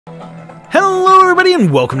Hello everybody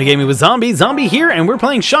and welcome to Gaming with Zombie. Zombie here, and we're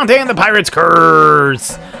playing Shantae and the Pirate's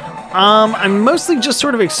Curse. I'm mostly just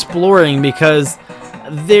sort of exploring because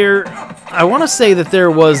I want to say that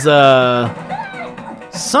there was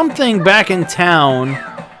something back in town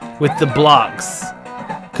with the blocks.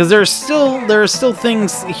 Because there are still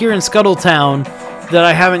things here in Scuttletown that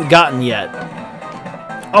I haven't gotten yet.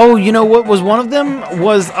 Oh, you know what was one of them?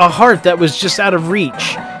 Was a heart that was just out of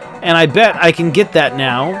reach. And I bet I can get that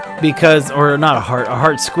now because, or not a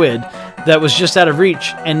heart squid that was just out of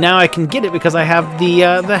reach. And now I can get it because I have the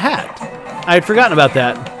hat. I had forgotten about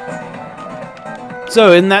that.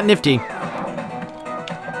 So, isn't that nifty?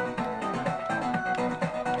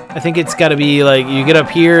 I think it's got to be like, you get up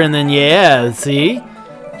here and then, yeah, see?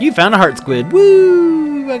 You found a heart squid.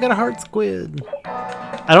 Woo! I got a heart squid.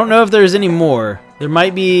 I don't know if there's any more. There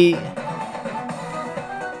might be...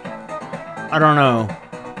 I don't know.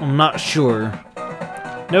 I'm not sure.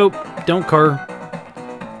 Nope, don't cur.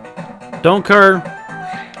 Don't cur.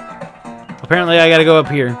 Apparently I gotta go up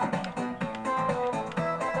here.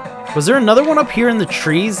 Was there another one up here in the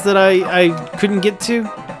trees that I couldn't get to?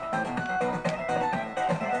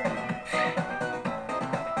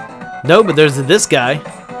 No, but there's this guy.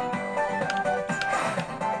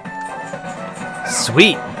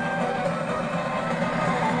 Sweet.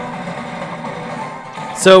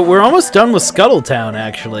 So we're almost done with Scuttletown,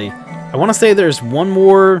 actually. I want to say there's one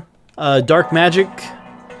more dark magic,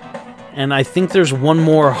 and I think there's one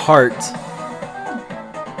more heart,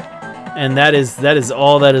 and that is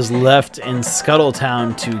all that is left in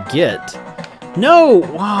Scuttletown to get. No,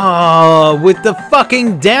 with the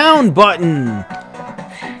fucking down button.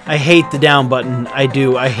 I hate the down button. I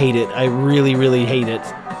do. I hate it. I really, really hate it.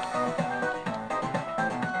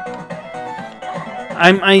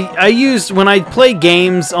 I used, when I play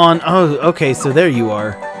games on, oh, okay, so there you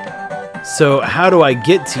are. So how do I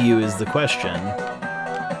get to you is the question.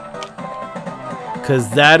 Because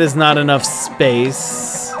that is not enough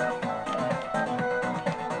space.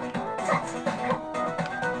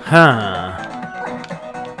 Huh.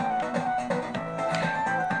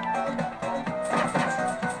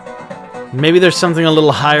 Maybe there's something a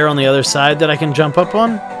little higher on the other side that I can jump up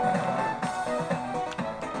on?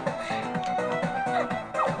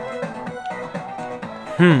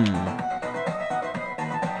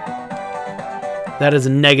 That is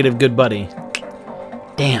a negative good buddy.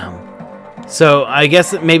 Damn. So I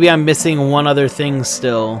guess that maybe I'm missing one other thing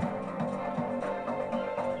still.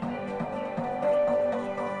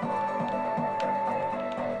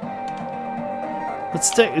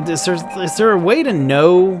 Let's take. Is there a way to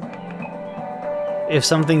know if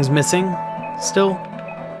something's missing still?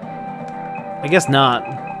 I guess not.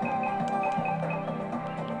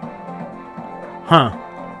 Huh.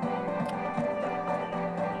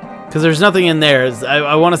 Because there's nothing in there.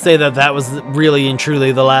 I want to say that was really and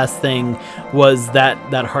truly the last thing, was that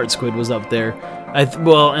heart squid was up there.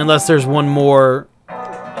 Well, unless there's one more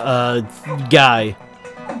guy.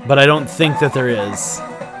 But I don't think that there is.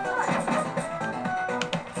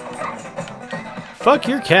 Fuck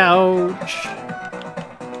your couch.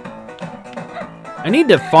 I need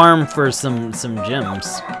to farm for some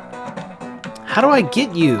gems. How do I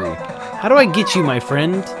get you? How do I get you, my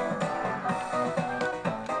friend?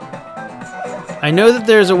 I know that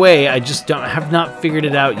there's a way, I just have not figured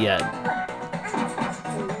it out yet.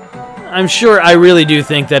 I'm sure, I really do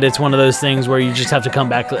think that it's one of those things where you just have to come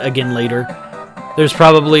back again later. There's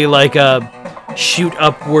probably like a shoot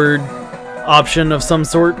upward option of some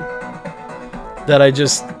sort that I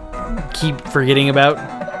just keep forgetting about.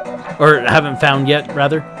 Or haven't found yet,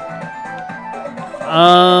 rather.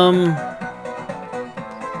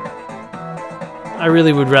 I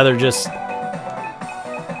really would rather just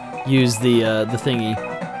use the thingy.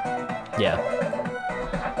 Yeah.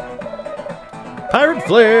 Pirate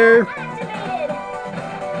Flare!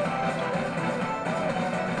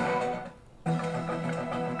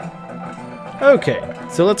 Okay,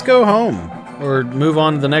 so let's go home. Or move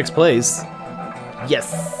on to the next place.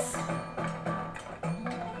 Yes!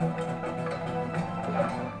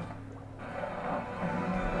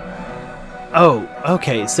 Oh,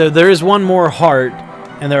 okay, so there is one more heart,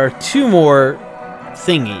 and there are two more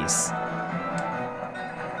thingies.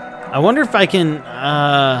 I wonder if I can,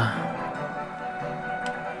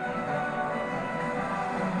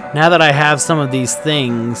 now that I have some of these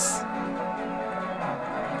things,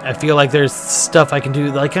 I feel like there's stuff I can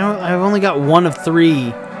do. Like, I've only got one of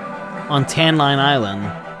 3 on Tan Line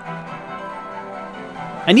Island.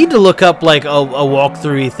 I need to look up like a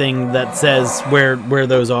walkthrough thing that says where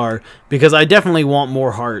those are, because I definitely want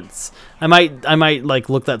more hearts. I might like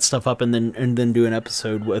look that stuff up and then do an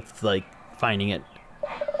episode with like finding it.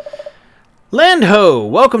 Land ho!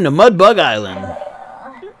 Welcome to Mudbug Island.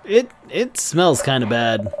 It smells kind of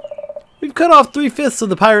bad. We've cut off 3/5 of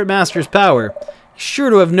the Pirate Master's power. He's sure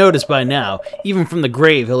to have noticed by now. Even from the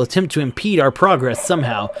grave, he'll attempt to impede our progress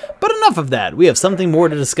somehow. But enough of that. We have something more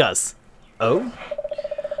to discuss. Oh?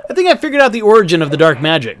 I think I figured out the origin of the dark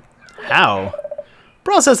magic. How?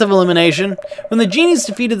 Process of elimination. When the genies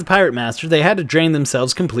defeated the Pirate Master, they had to drain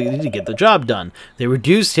themselves completely to get the job done. They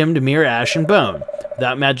reduced him to mere ash and bone.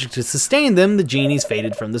 Without magic to sustain them, the genies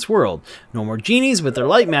faded from this world. No more genies with their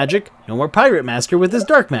light magic, no more Pirate Master with his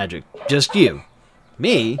dark magic. Just you.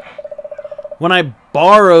 Me? When I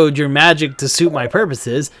borrowed your magic to suit my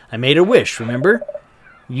purposes, I made a wish, remember?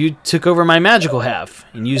 You took over my magical half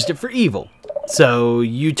and used it for evil. So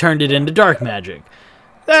you turned it into dark magic.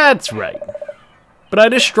 That's right. But I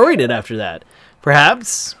destroyed it after that.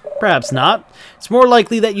 Perhaps, perhaps not. It's more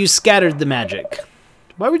likely that you scattered the magic.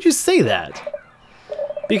 Why would you say that?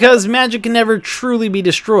 Because magic can never truly be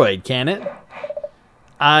destroyed, can it?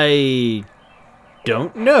 I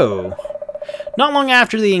don't know. Not long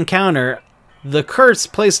after the encounter, the curse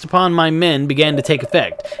placed upon my men began to take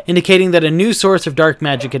effect, indicating that a new source of dark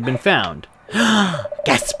magic had been found.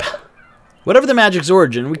 Gasp! Whatever the magic's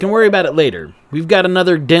origin, we can worry about it later. You've got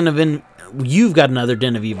another den of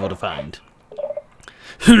evil to find.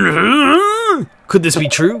 Could this be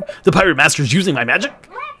true? The Pirate Master's using my magic?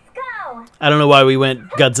 Let's go! I don't know why we went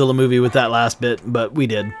Godzilla movie with that last bit, but we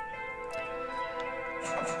did.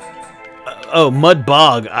 Oh,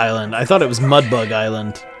 Mudbog Island. I thought it was Mudbug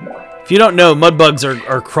Island. If you don't know, mudbugs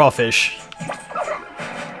are crawfish.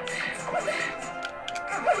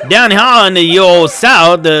 Down here in the old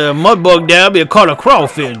south, the mudbug there be called a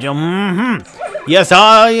crawfish. Yes,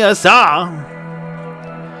 sir. Yes, sir.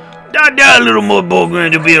 That little mudbug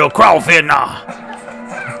going to be a crawfish now.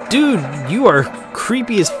 Dude, you are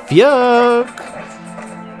creepy as fuck.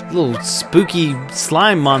 Little spooky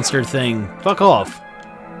slime monster thing. Fuck off.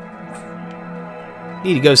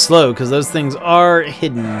 Need to go slow because those things are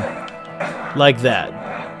hidden like that.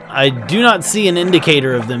 I do not see an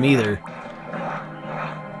indicator of them either.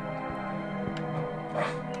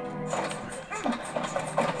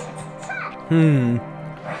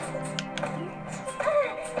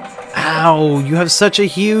 Ow, you have such a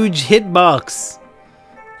huge hitbox.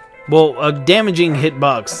 Well, a damaging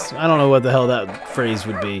hitbox. I don't know what the hell that phrase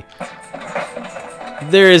would be.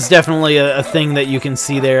 There is definitely a thing that you can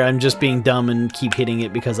see there. I'm just being dumb and keep hitting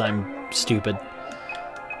it because I'm stupid.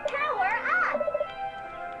 Power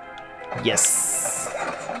up! Yes.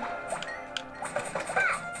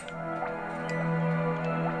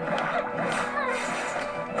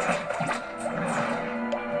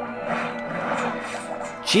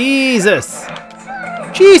 Jesus!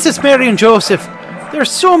 Jesus, Mary and Joseph! There's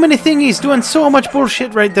so many thingies doing so much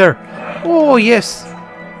bullshit right there. Oh, yes.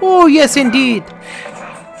 Oh, yes, indeed.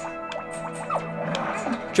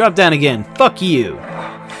 Drop down again. Fuck you.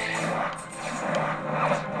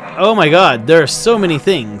 Oh my god, there are so many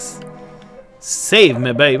things. Save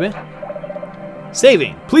me, baby.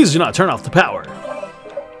 Saving. Please do not turn off the power.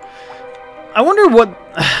 I wonder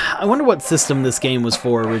what system this game was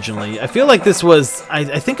for originally. I feel like this was...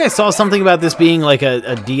 I think I saw something about this being like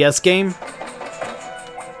a DS game.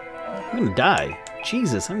 I'm gonna die.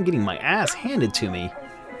 Jesus, I'm getting my ass handed to me.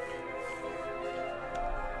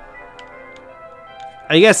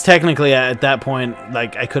 I guess technically at that point,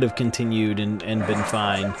 like, I could have continued and been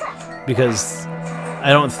fine. Because I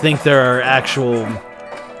don't think there are actual...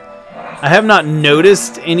 I have not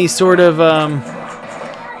noticed any sort of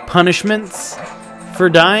punishments for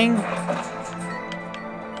dying.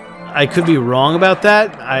 I could be wrong about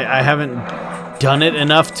that. I haven't done it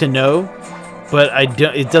enough to know. But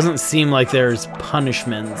it doesn't seem like there's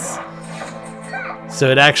punishments. So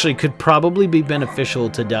it actually could probably be beneficial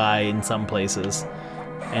to die in some places.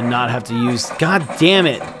 And not have to use... God damn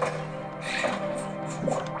it!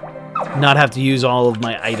 Not have to use all of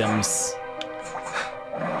my items.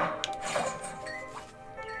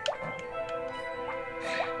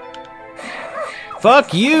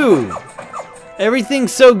 Fuck you!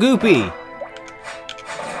 Everything's so goopy.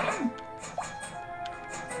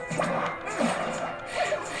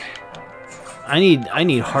 I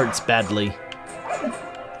need hearts badly.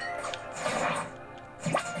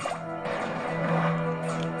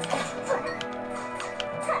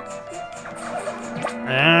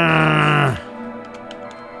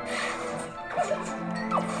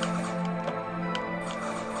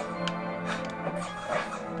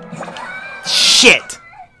 Shit!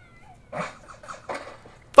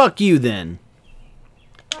 Fuck you then.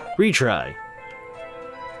 Retry.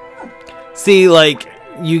 See, like,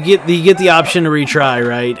 you get the option to retry,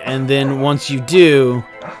 right? And then once you do,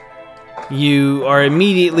 you are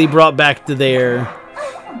immediately brought back to there.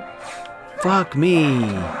 Fuck me.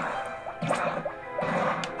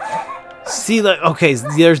 See, like, okay,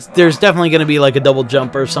 there's definitely going to be like a double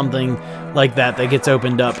jump or something like that gets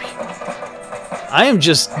opened up. I am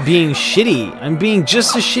just being shitty. I'm being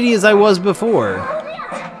just as shitty as I was before.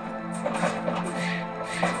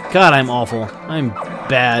 God, I'm awful. I'm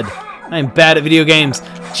bad. I'm bad at video games.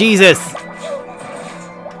 Jesus!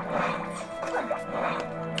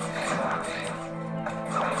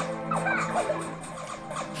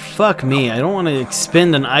 Fuck me. I don't want to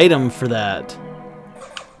expend an item for that.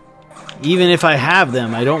 Even if I have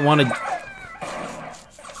them, I don't want to...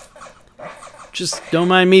 Just don't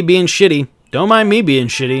mind me being shitty. Don't mind me being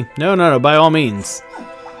shitty. No, no, no, by all means.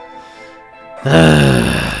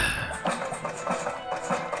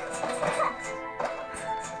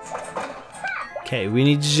 Okay, we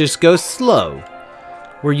need to just go slow.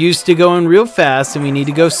 We're used to going real fast, and we need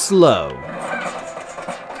to go slow.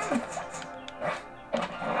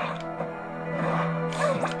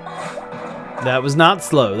 That was not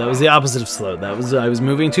slow. That was the opposite of slow. That was I was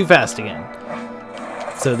moving too fast again.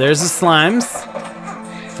 So there's the slimes.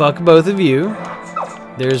 Fuck both of you.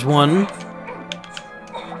 There's one.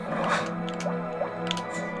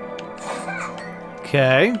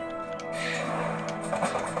 Okay.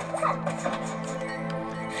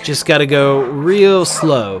 Just gotta go real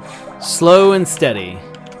slow. Slow and steady.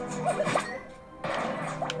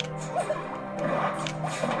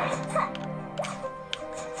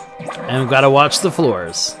 And we've gotta watch the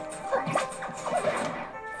floors.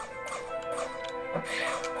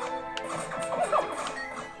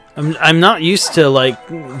 I'm not used to like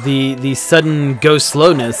the sudden go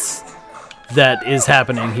slowness that is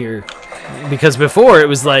happening here. Because before it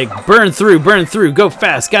was like burn through, go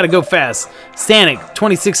fast, gotta go fast. Sanic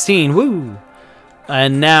 2016, woo!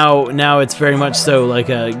 And now it's very much so like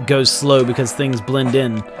a go slow because things blend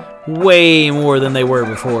in way more than they were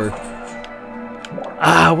before.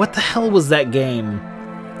 Ah, what the hell was that game?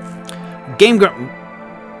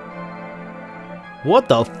 What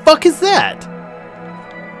the fuck is that?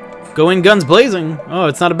 Going guns blazing. Oh,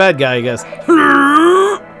 it's not a bad guy, I guess.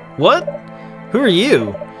 What? Who are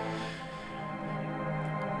you?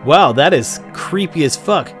 Wow, that is creepy as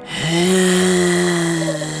fuck.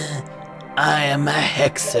 I am a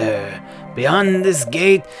hexer. Beyond this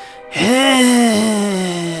gate,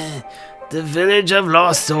 the village of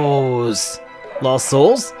Lost Souls. Lost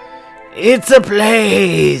Souls? It's a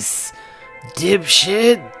place.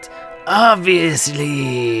 Dipshit.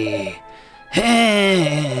 Obviously.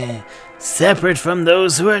 Separate from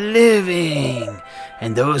those who are living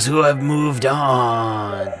and those who have moved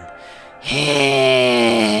on.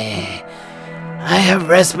 I have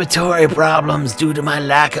respiratory problems due to my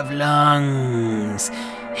lack of lungs.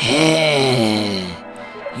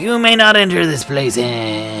 You may not enter this place.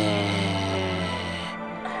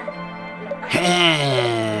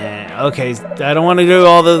 Okay, I don't want to do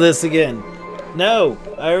all of this again. No,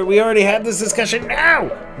 we already had this discussion. No,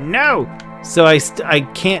 no. So I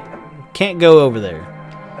can't go over there.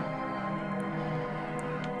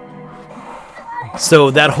 So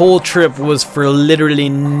that whole trip was for literally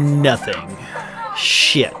nothing.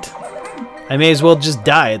 Shit. I may as well just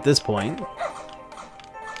die at this point.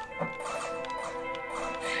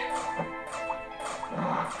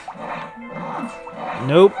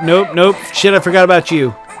 Nope, nope, nope. Shit, I forgot about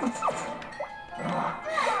you.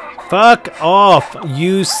 Fuck off,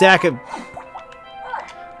 you sack of...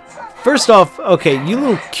 First off, okay, you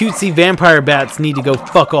little cutesy vampire bats need to go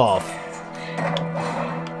fuck off.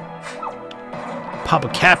 Pop a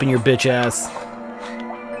cap in your bitch ass.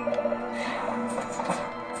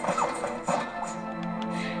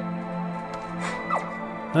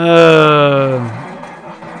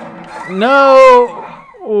 No.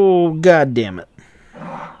 Oh, god damn it.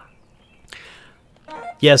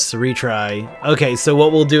 Yes, retry. Okay, so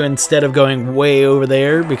what we'll do instead of going way over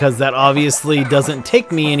there, because that obviously doesn't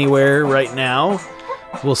take me anywhere right now,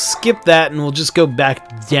 we'll skip that and we'll just go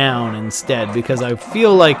back down instead, because I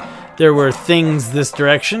feel like there were things this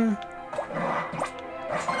direction.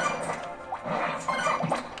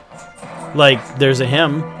 Like, there's a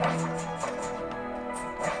hymn.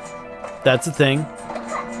 That's a thing.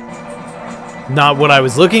 Not what I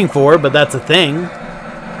was looking for, but that's a thing.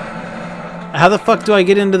 How the fuck do I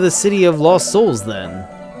get into the city of Lost Souls then?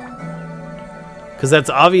 Because that's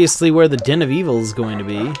obviously where the Den of Evil is going to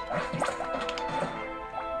be.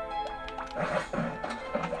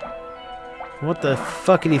 What the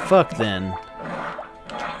fuckity fuck then?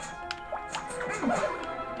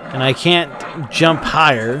 And I can't jump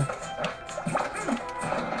higher.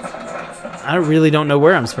 I really don't know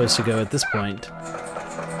where I'm supposed to go at this point.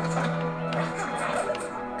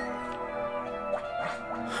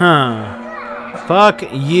 Huh. Fuck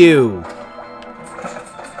you.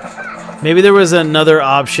 Maybe there was another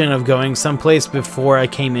option of going someplace before I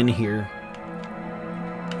came in here.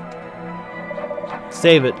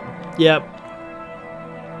 Save it. Yep.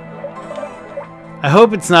 I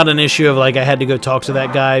hope it's not an issue of like I had to go talk to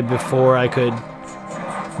that guy before I could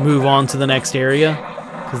move on to the next area.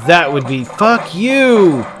 Because that would be... Fuck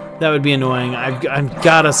you! That would be annoying. I've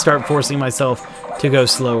got to start forcing myself to go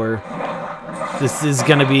slower. This is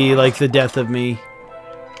going to be like the death of me.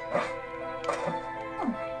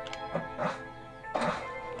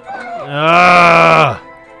 Ah!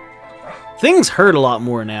 Things hurt a lot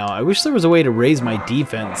more now. I wish there was a way to raise my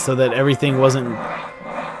defense so that everything wasn't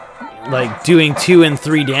like doing 2 and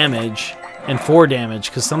 3 damage and 4 damage,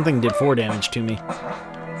 because something did 4 damage to me.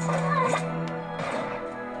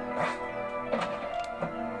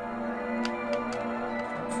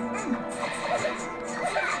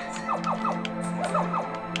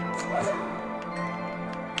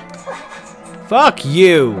 Fuck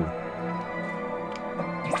you!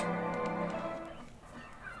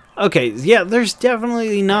 Okay, yeah, there's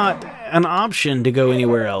definitely not an option to go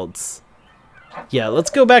anywhere else. Yeah, let's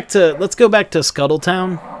go back to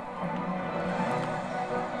Scuttletown.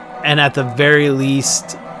 And at the very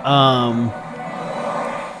least,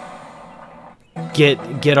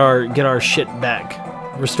 get our shit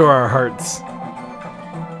back. Restore our hearts.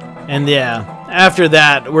 And yeah, after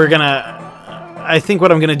that, we're gonna... I think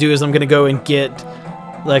what I'm gonna do is I'm gonna go and get,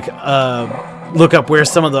 like, look up where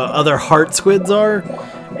some of the other heart squids are,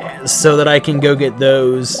 so that I can go get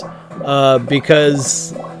those,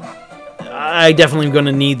 because I definitely am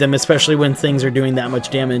gonna need them, especially when things are doing that much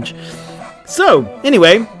damage. So,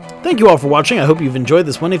 anyway, thank you all for watching. I hope you've enjoyed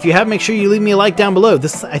this one. If you have, make sure you leave me a like down below.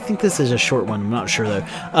 I think this is a short one. I'm not sure, though.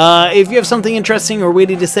 If you have something interesting or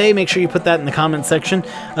witty to say, make sure you put that in the comments section.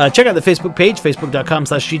 Check out the Facebook page,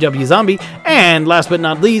 facebook.com/gwzombie. And last but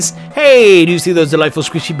not least, hey, do you see those delightful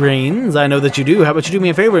squishy brains? I know that you do. How about you do me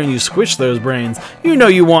a favor and you squish those brains? You know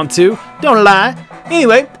you want to. Don't lie.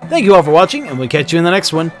 Anyway, thank you all for watching, and we'll catch you in the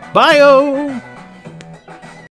next one. Bye-o!